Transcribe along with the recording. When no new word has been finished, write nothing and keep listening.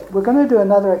we're going to do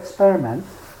another experiment.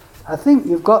 I think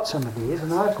you've got some of these,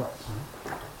 and I've got some.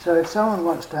 So if someone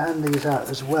wants to hand these out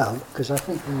as well, because I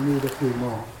think we need a few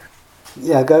more.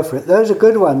 Yeah, go for it. Those are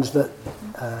good ones, but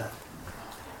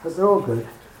they're all good.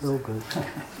 They're all good.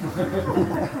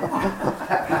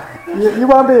 you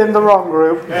won't be in the wrong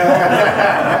group.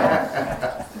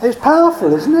 It's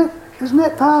powerful, isn't it? Isn't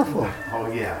it powerful?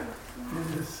 Oh, yeah.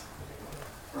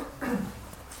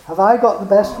 Have I got the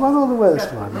best one or the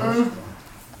worst one?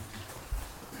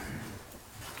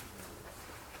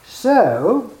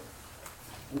 So,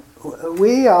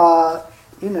 we are,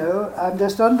 I'm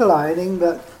just underlining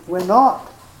that we're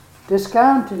not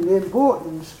discounting the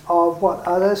importance of what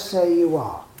others say you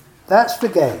are. That's the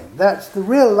game. That's the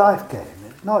real life game.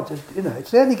 It's not just,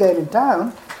 it's the only game in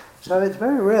town, so it's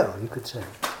very real, you could say.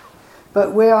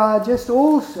 But we are just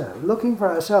also looking for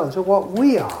ourselves at what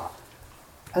we are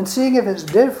and seeing if it's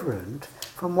different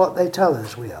from what they tell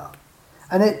us we are.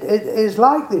 And it is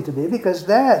likely to be because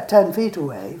they're 10 feet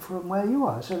away from where you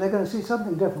are, so they're going to see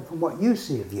something different from what you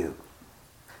see of you.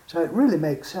 So it really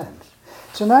makes sense.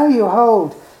 So now you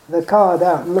hold the card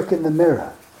out and look in the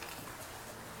mirror.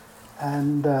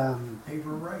 And they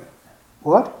were right.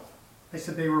 What? I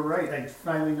said they were right. I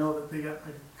finally know that they got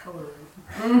my color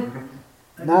right.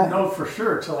 I didn't know for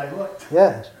sure till I looked.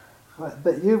 Yes.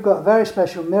 But you've got a very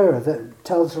special mirror that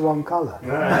tells the wrong colour. You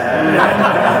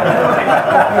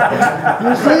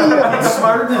see,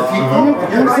 smarter than people.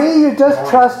 You see, you just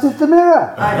trusted the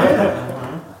mirror. I did.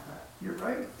 You're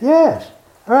right. Yes.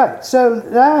 All right. So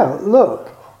now look,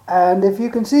 and if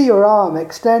you can see your arm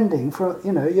extending from,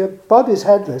 your body's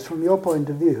headless from your point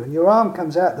of view, and your arm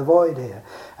comes out the void here,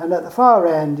 and at the far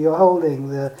end you're holding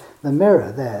the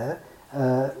mirror there.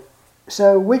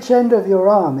 So which end of your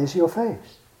arm is your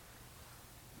face?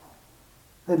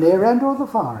 The near end or the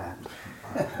far end?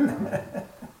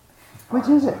 Which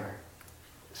is it?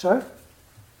 Sorry?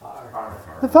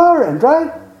 The far end,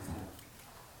 right?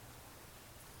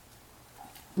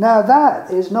 Now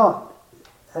that is not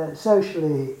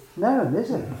socially known, is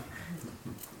it?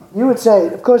 You would say,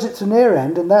 of course it's the near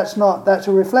end, and that's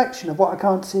a reflection of what I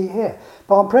can't see here.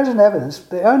 But on present evidence,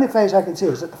 the only face I can see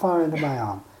is at the far end of my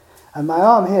arm. And my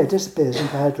arm here disappears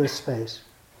into headless space.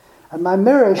 And my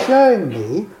mirror is showing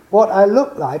me what I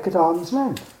look like at arm's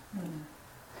length.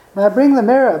 Now I bring the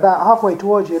mirror about halfway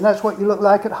towards you, and that's what you look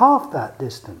like at half that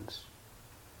distance.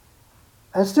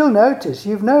 And still notice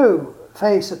you've no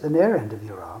face at the near end of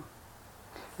your arm.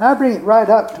 Now bring it right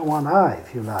up to one eye,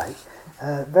 if you like,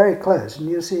 very close, and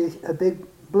you'll see a big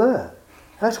blur.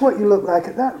 That's what you look like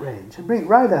at that range. And bring it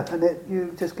right up, and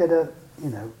you just get a,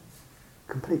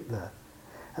 complete blur.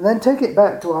 And then take it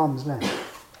back to arm's length.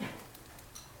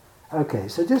 Okay,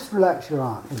 so just relax your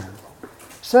arm,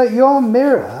 So your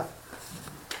mirror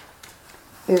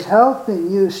is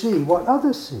helping you see what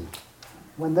others see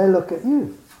when they look at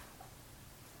you.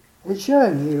 It's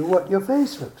showing you what your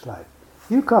face looks like.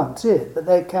 You can't see it, but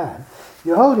they can.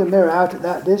 You hold your mirror out at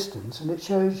that distance and it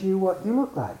shows you what you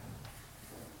look like.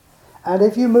 And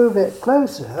if you move it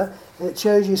closer, it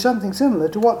shows you something similar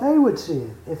to what they would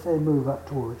see if they move up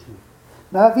towards you.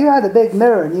 Now, if you had a big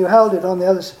mirror and you held it on the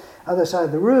other side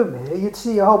of the room here, you'd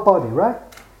see your whole body, right?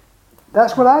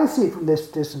 That's what I see from this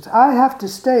distance. I have to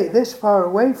stay this far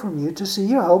away from you to see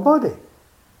your whole body.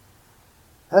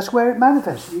 That's where it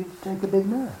manifests. You take a big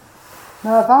mirror.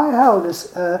 Now, if I held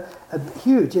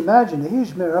imagine a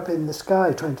huge mirror up in the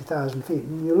sky 20,000 feet,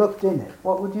 and you looked in it,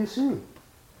 what would you see?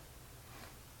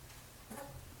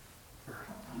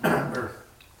 Earth.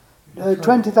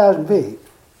 20,000 feet,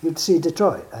 you'd see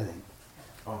Detroit, I think.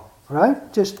 Oh.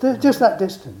 Right? Just that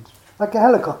distance. Like a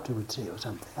helicopter would see or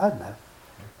something. I don't know.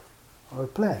 Or a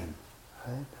plane.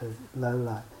 Right? A low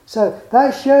light. So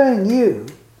that's showing you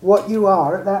what you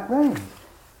are at that range.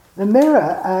 The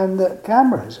mirror and the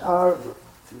cameras are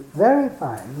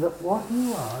verifying that what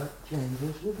you are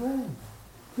changes with range.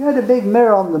 If you had a big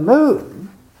mirror on the moon,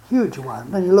 huge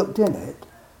one, and you looked in it,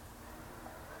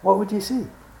 what would you see?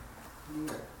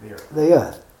 The Earth. The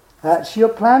Earth. That's your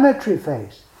planetary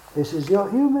face. This is your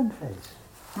human face.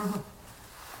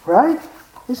 Right?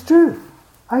 It's true.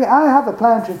 I have a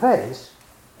planetary face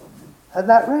at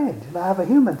that range, and I have a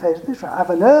human face at this range. I have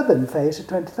an urban face at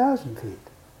 20,000 feet.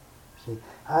 See,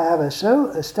 I have a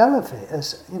stellar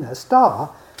face, a star,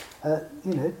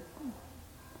 2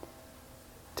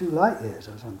 light years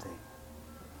or something.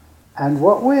 And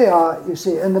what we are, you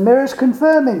see, and the mirror's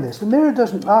confirming this. The mirror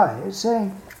doesn't lie. It's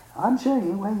saying, I'm showing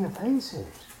you where your face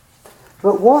is.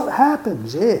 But what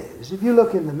happens is, if you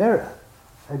look in the mirror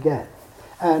again,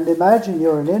 and imagine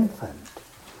you're an infant,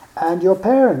 and your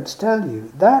parents tell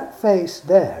you that face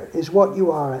there is what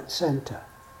you are at center.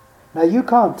 Now you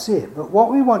can't see it, but what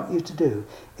we want you to do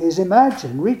is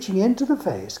imagine reaching into the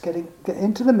face, get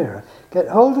into the mirror, get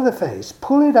hold of the face,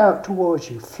 pull it out towards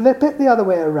you, flip it the other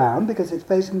way around because it's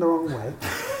facing the wrong way,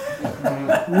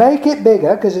 make it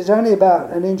bigger because it's only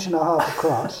about 1.5 inches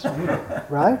across,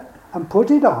 right? And put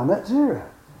it on at 0.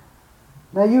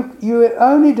 Now you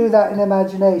only do that in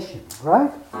imagination,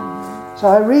 right? So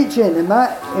I reach in,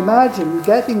 imagine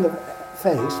getting the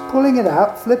face, pulling it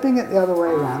out, flipping it the other way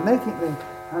around, making it big,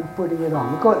 and putting it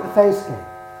on. We call it the face game.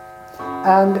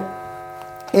 And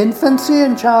infancy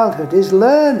and childhood is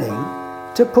learning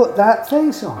to put that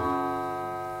face on.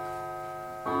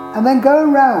 And then go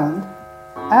around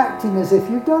acting as if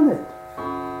you've done it.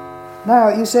 Now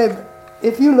you say,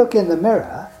 if you look in the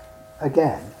mirror,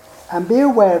 again, and be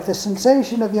aware of the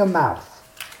sensation of your mouth.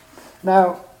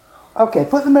 Now, okay,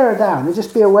 put the mirror down and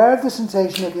just be aware of the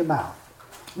sensation of your mouth.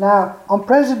 Now, on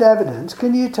present evidence,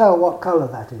 can you tell what colour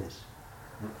that is?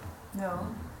 No.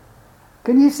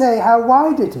 Can you say how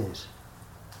wide it is?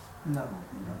 No.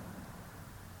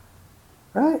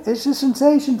 Right? It's a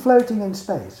sensation floating in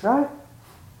space, right?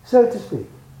 So to speak.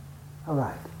 All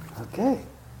right. Okay.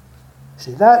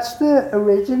 See, that's the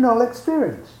original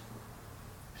experience.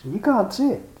 So you can't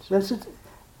see it. So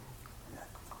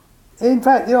in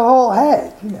fact, your whole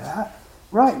head,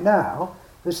 right now,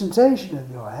 the sensation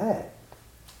of your head,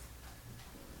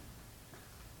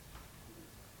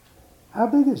 how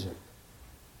big is it?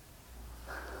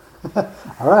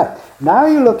 All right. Now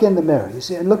you look in the mirror, you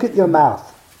see, and look at your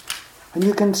mouth. And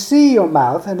you can see your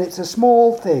mouth, and it's a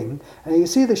small thing, and you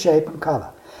see the shape and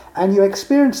colour. And you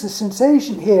experience the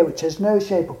sensation here, which has no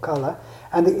shape or colour,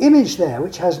 and the image there,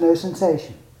 which has no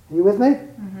sensation. Are you with me?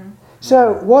 Mm-hmm.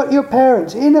 So what your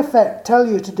parents, in effect, tell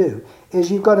you to do is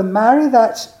you've got to marry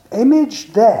that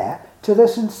image there to the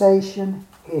sensation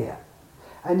here.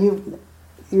 And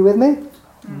you with me?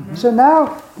 Mm-hmm. So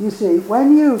now, you see,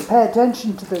 when you pay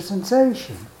attention to the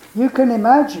sensation, you can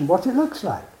imagine what it looks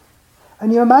like.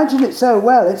 And you imagine it so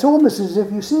well, it's almost as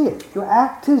if you see it. You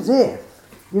act as if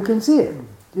you can see it. Do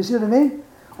you see what I mean?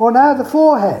 Or now the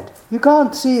forehead. You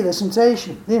can't see the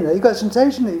sensation. You've got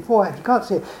sensation in your forehead, you can't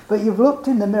see it. But you've looked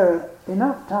in the mirror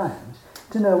enough times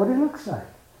to know what it looks like.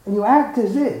 And you act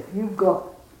as if you've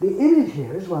got the image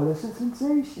here as well as the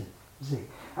sensation. You see?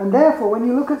 And therefore, when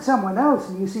you look at someone else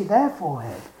and you see their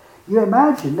forehead, you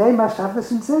imagine they must have the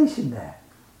sensation there.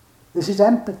 This is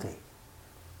empathy.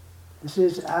 This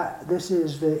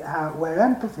is where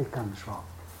empathy comes from.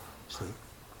 See,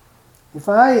 if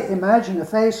I imagine a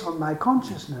face on my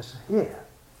consciousness here,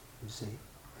 you see,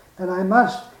 then I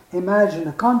must imagine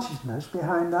a consciousness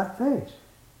behind that face.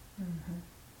 Mm-hmm.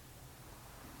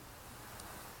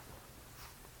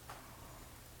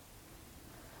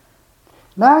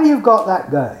 Now you've got that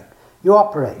going. You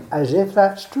operate as if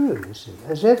that's true, you see,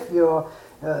 as if your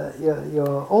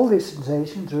all these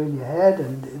sensations are in your head,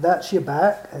 and that's your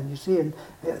back, and you see, and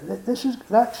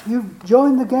you've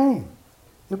joined the game.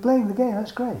 You're playing the game.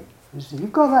 That's great. You see,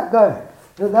 you've got that going.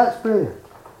 That's brilliant.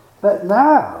 But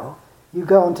now you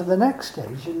go on to the next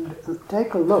stage and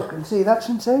take a look and see that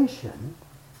sensation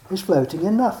is floating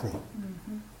in nothing.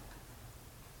 Mm-hmm.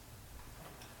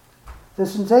 The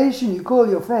sensation you call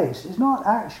your face is not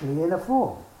actually in a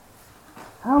form.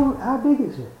 How big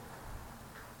is it?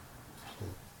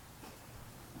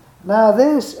 Now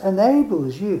this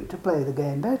enables you to play the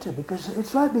game better because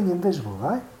it's like being invisible,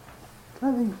 right?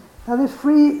 Now this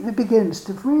begins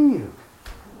to free you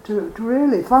to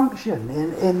really function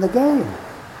in the game.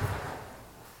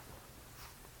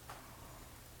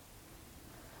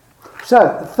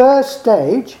 So the first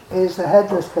stage is the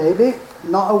headless baby,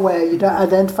 not aware, you don't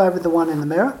identify with the one in the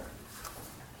mirror.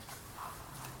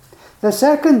 The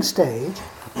second stage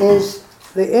is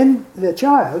the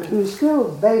child who's still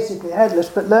basically headless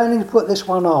but learning to put this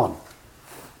one on.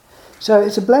 So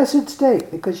it's a blessed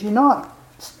state because you're not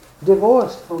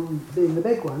divorced from being the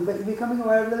big one, but you're becoming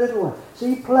aware of the little one. So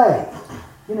you play.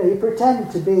 You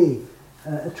pretend to be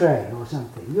a train or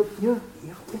something.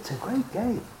 It's a great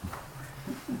game.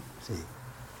 See,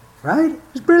 right?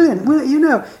 It's brilliant.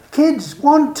 Well, kids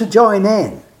want to join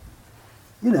in.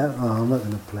 I'm not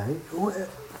going to play.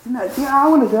 I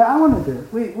want to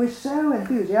do it. We're so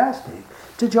enthusiastic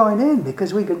to join in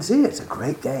because we can see it's a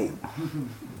great game.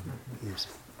 You see.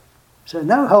 So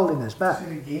no holding us back. Is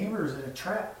it a game or is it a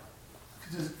trap?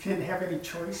 Does the kid have any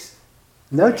choice?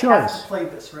 No They choice. have to play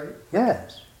this, right?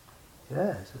 Yes,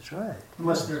 that's right.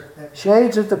 Unless they're...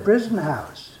 Shades of the prison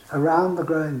house around the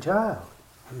growing child,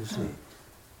 you see.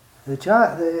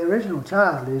 The original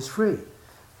child is free,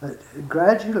 but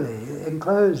gradually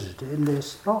enclosed in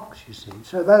this box, you see.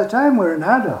 So by the time we're an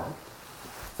adult,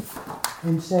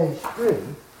 in stage 3,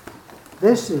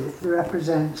 This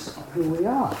represents who we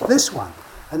are. This one.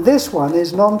 And this one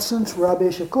is nonsense,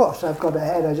 rubbish. Of course, I've got a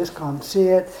head, I just can't see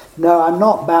it. No, I'm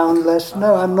not boundless.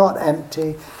 No, I'm not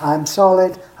empty. I'm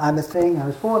solid. I'm a thing. I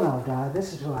was born, I'll die.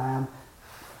 This is who I am.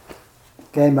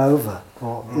 Game over.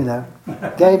 Or,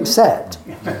 game set.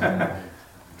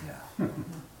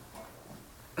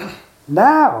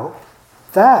 Now,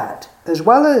 that, as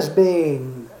well as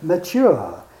being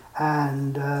mature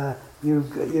and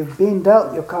you've been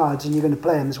dealt your cards and you're going to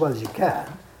play them as well as you can,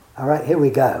 all right, here we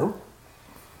go,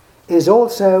 is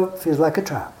also feels like a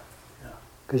trap.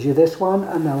 Because you're this one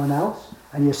and no one else,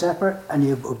 and you're separate, and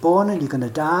you were born and you're going to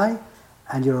die,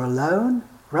 and you're alone,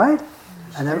 right?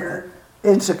 And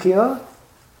insecure,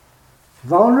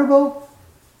 vulnerable.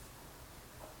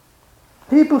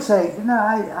 People say,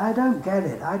 I don't get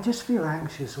it. I just feel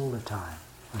anxious all the time.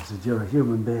 I said, you're a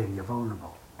human being, you're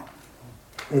vulnerable.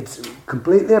 It's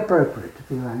completely appropriate to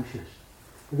feel anxious.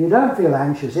 If you don't feel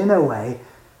anxious, in a way,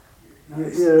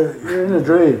 you're in a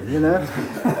dream,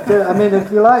 I mean,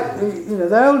 if you like,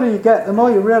 the older you get, the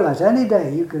more you realise any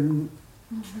day you can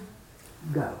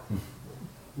go.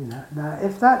 Now,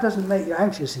 if that doesn't make you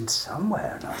anxious in some way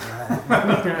or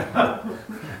another,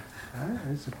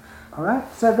 all right.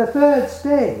 So the third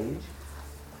stage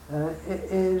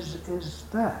is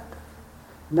that.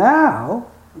 Now,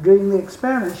 during the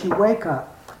experiments, you wake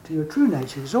up to your true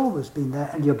nature. It's always been there,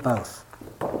 and you're both.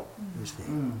 You see.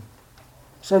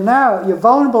 So now you're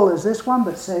vulnerable as this one,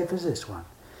 but safe as this one.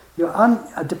 You're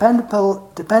dependent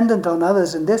on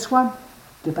others in this one,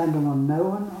 dependent on no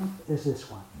one is this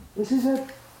one. This is a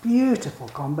beautiful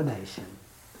combination.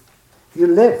 You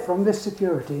live from this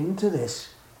security into this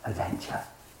adventure,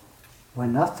 where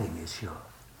nothing is sure.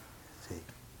 See,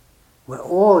 where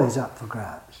all is up for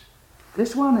grabs.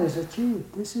 This one is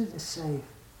achieved. This is safe.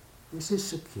 This is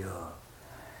secure.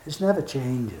 This never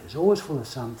changes. Always full of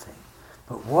something.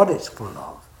 But what it's full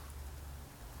of.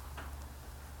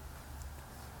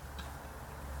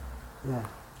 Yeah.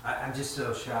 I'm just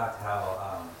so shocked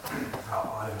how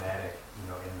automatic, in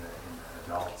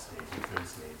the adult stage, the third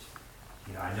stage,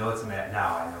 I know it's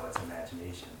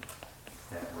imagination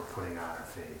that we're putting on our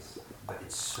face, but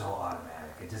it's so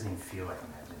automatic. It doesn't even feel like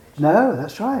imagination. No,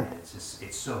 that's right.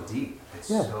 It's so deep. It's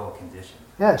Yeah. so conditioned.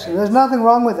 Yes, and there's nothing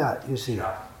wrong with that, you see.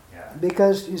 Shocking. Yeah.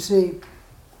 Because, you see,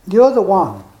 you're the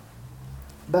one.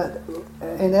 But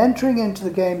in entering into the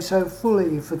game so fully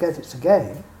you forget it's a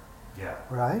game, Yeah.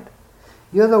 right?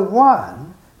 You're the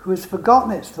one who has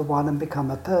forgotten it's the one and become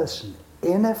a person,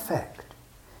 in effect.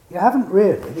 You haven't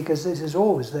really, because this is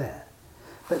always there.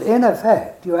 But in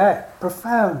effect, you act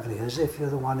profoundly as if you're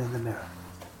the one in the mirror.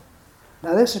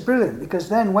 Now this is brilliant, because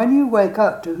then when you wake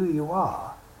up to who you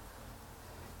are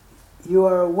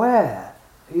aware,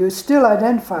 you still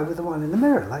identify with the one in the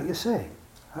mirror, like you're saying,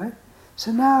 right?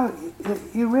 So now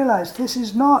you realize this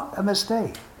is not a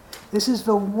mistake. This is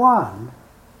the one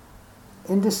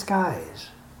in disguise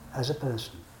as a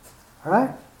person. All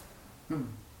right?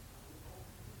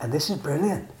 And this is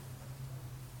brilliant.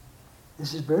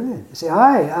 This is brilliant. You see,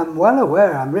 I am well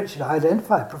aware I'm Richard. I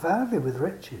identify profoundly with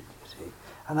Richard, you see.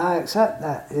 And I accept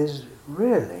that is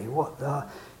really what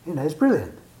is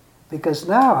brilliant. Because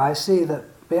now I see that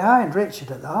behind Richard,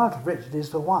 at the heart of Richard,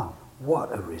 is the one.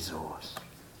 What a resource.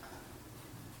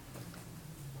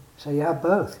 So you have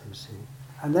both, you see.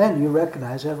 And then you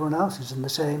recognize everyone else is in the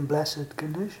same blessed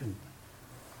condition.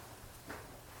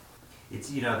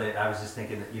 It's, I was just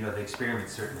thinking that, the experiment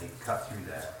certainly cut through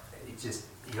that. It just,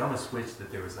 you almost wished that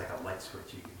there was like a light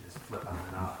switch you could just flip on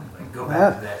and off and like go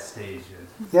back to that stage.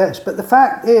 Yes, but the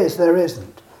fact is there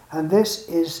isn't. And this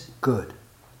is good.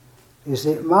 You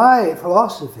see, my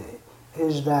philosophy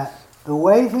is that the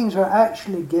way things are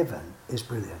actually given is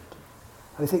brilliant.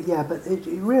 I think, but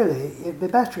it'd be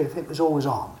better if it was always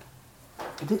on.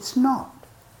 But it's not.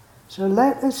 So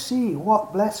let us see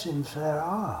what blessings there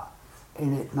are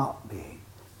in it not being.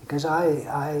 Because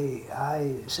I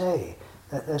say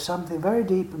that there's something very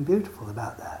deep and beautiful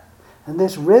about that. And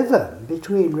this rhythm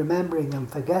between remembering and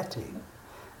forgetting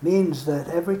means that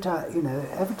every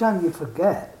time you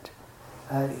forget,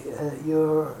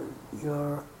 you're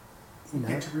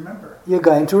Get to remember. You're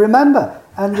going to remember.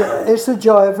 And it's the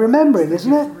joy of remembering,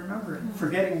 isn't it? Remembering.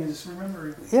 Forgetting is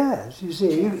remembering. Yes, you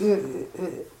see,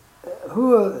 you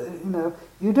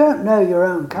don't know your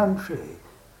own country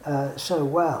so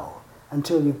well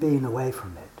until you've been away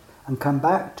from it and come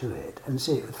back to it and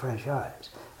see it with fresh eyes.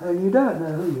 And you don't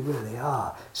know who you really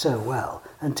are so well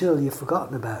until you've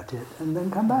forgotten about it and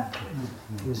then come back to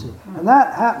it, you see. And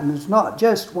that happens not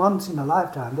just once in a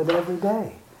lifetime, but every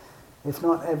day, if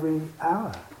not every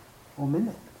hour or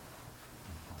minute.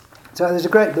 So there's a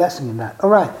great blessing in that. All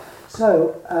right,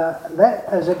 So,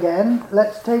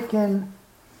 let's take in,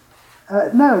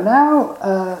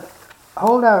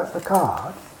 hold out the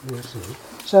card, you see.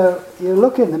 So you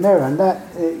look in the mirror and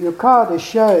your card is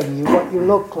showing you what you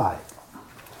look like.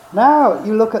 Now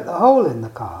you look at the hole in the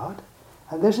card,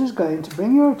 and this is going to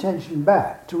bring your attention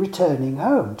back to returning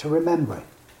home, to remembering.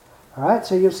 All right,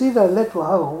 so you'll see the little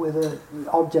hole with the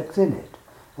objects in it,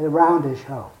 a roundish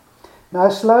hole. Now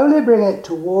slowly bring it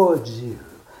towards you,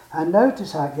 and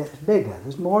notice how it gets bigger.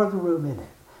 There's more of the room in it,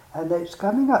 and it's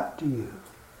coming up to you.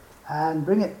 And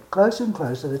bring it closer and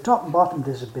closer. The top and bottom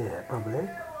disappear, probably.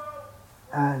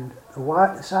 And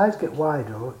the sides get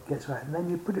wider, or it gets right, and then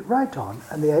you put it right on,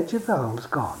 and the edge of the hole is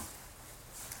gone.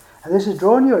 And this has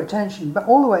drawn your attention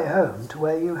all the way home to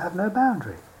where you have no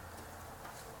boundary.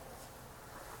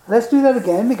 Let's do that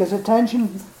again, because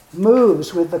attention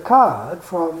moves with the card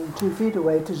from 2 feet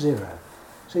away to 0.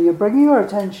 So you're bringing your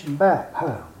attention back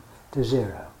home to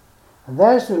 0. And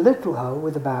there's the little hole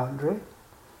with the boundary,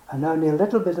 and only a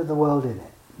little bit of the world in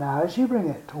it. Now, as you bring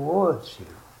it towards you,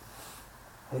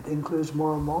 it includes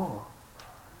more and more.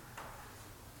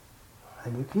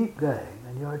 And you keep going,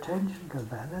 and your attention comes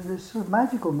back. And there's this sort of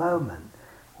magical moment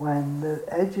when the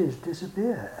edges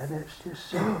disappear, and it's just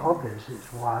so obvious.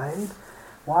 It's wide,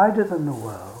 wider than the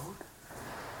world,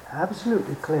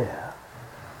 absolutely clear.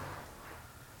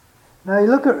 Now you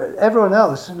look at everyone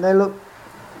else, and they look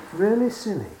really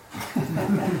silly.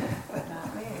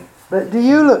 Not me. But do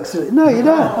you look silly? No, you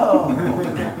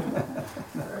don't.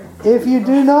 If you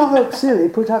do not look silly,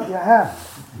 put up your hand.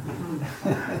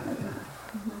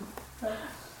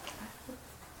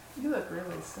 You look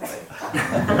really silly.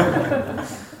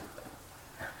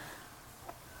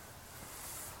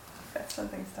 Got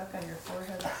something stuck on your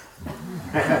forehead.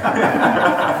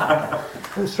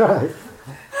 That's right.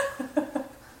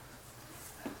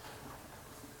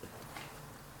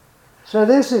 So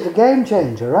this is a game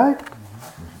changer, right?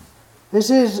 This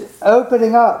is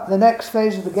opening up the next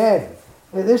phase of the game.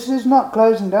 This is not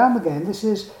closing down the game. This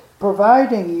is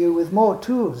providing you with more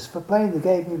tools for playing the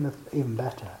game even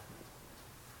better.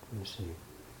 You see.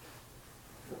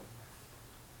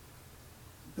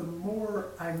 The more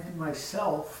I'm in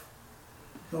myself,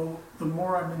 the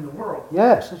more I'm in the world.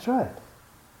 Yes, that's right.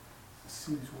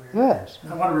 Seems weird. Yes.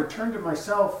 I want to return to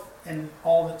myself, and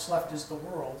all that's left is the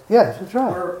world. Yes, that's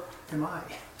right. Where am I?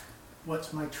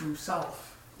 What's my true self?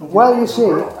 The Well, world, you the see,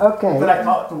 world. okay. But I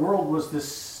thought the world was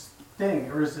this thing,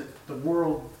 or is it the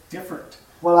world different?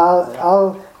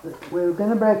 Well, we're going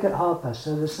to break at 1:30,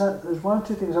 so there's one or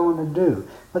two things I want to do.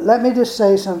 But let me just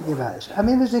say something about this. I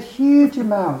mean, there's a huge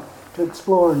amount to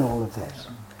explore in all of this.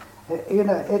 You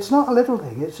know, it's not a little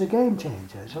thing, it's a game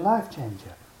changer, it's a life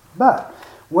changer. But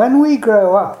when we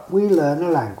grow up, we learn a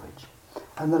language.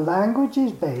 And the language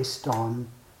is based on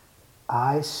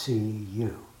I see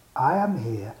you. I am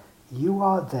here, you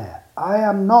are there. I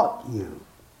am not you,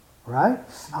 right?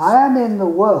 I am in the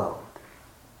world.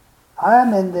 I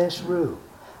am in this room.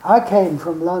 I came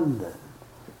from London,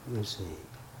 you see.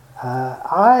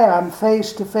 I am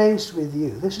face to face with you.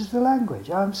 This is the language.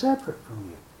 I am separate from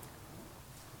you.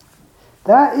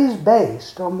 That is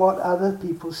based on what other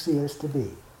people see us to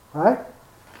be, right?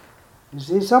 You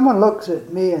see, someone looks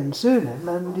at me and Sunim,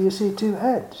 and you see two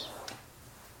heads.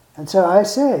 And so I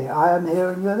say, I am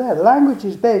here and you're there. The language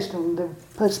is based on the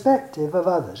perspective of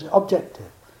others,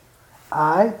 objective.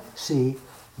 I see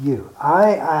you.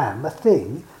 I am a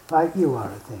thing like you are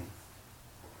a thing.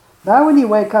 Now when you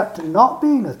wake up to not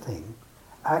being a thing,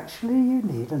 actually you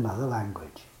need another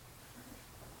language.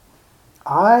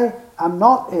 I am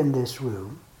not in this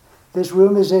room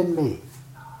is in me.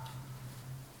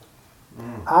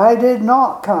 I did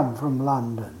not come from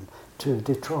London to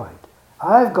Detroit.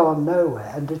 I've gone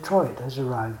nowhere and Detroit has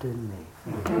arrived in me.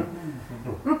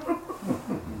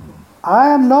 I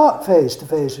am not face to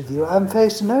face with you, I'm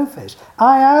face to no face.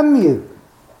 I am you.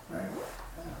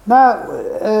 Now,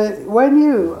 when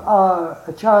you are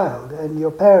a child and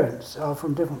your parents are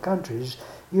from different countries,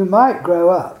 you might grow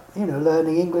up,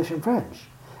 learning English and French.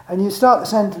 And you start the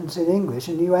sentence in English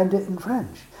and you end it in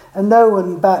French. And no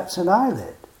one bats an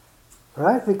eyelid,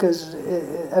 right? Because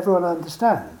everyone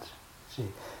understands, see.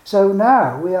 So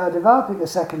now we are developing a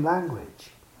second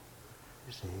language,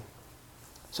 you see.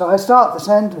 So I start the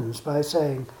sentence by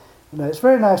saying, it's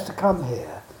very nice to come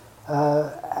here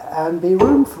and be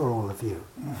room for all of you.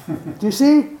 Do you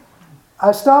see?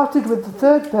 I started with the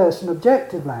third person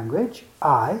objective language,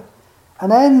 I,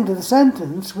 and end the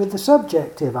sentence with the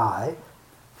subjective I,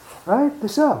 right? The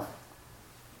self.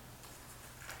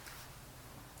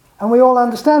 And we all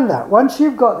understand that. Once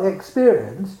you've got the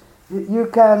experience, you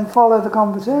can follow the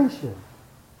conversation.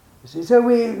 You see? So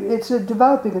it's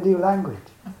developing a new language.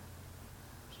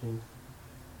 Steve.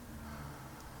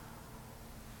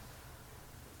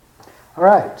 All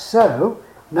right, so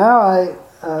now I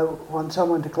want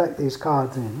someone to collect these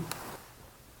cards in.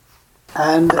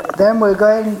 And then we're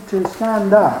going to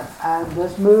stand up and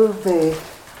just move the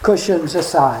cushions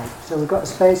aside. So we've got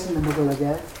space in the middle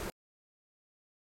again.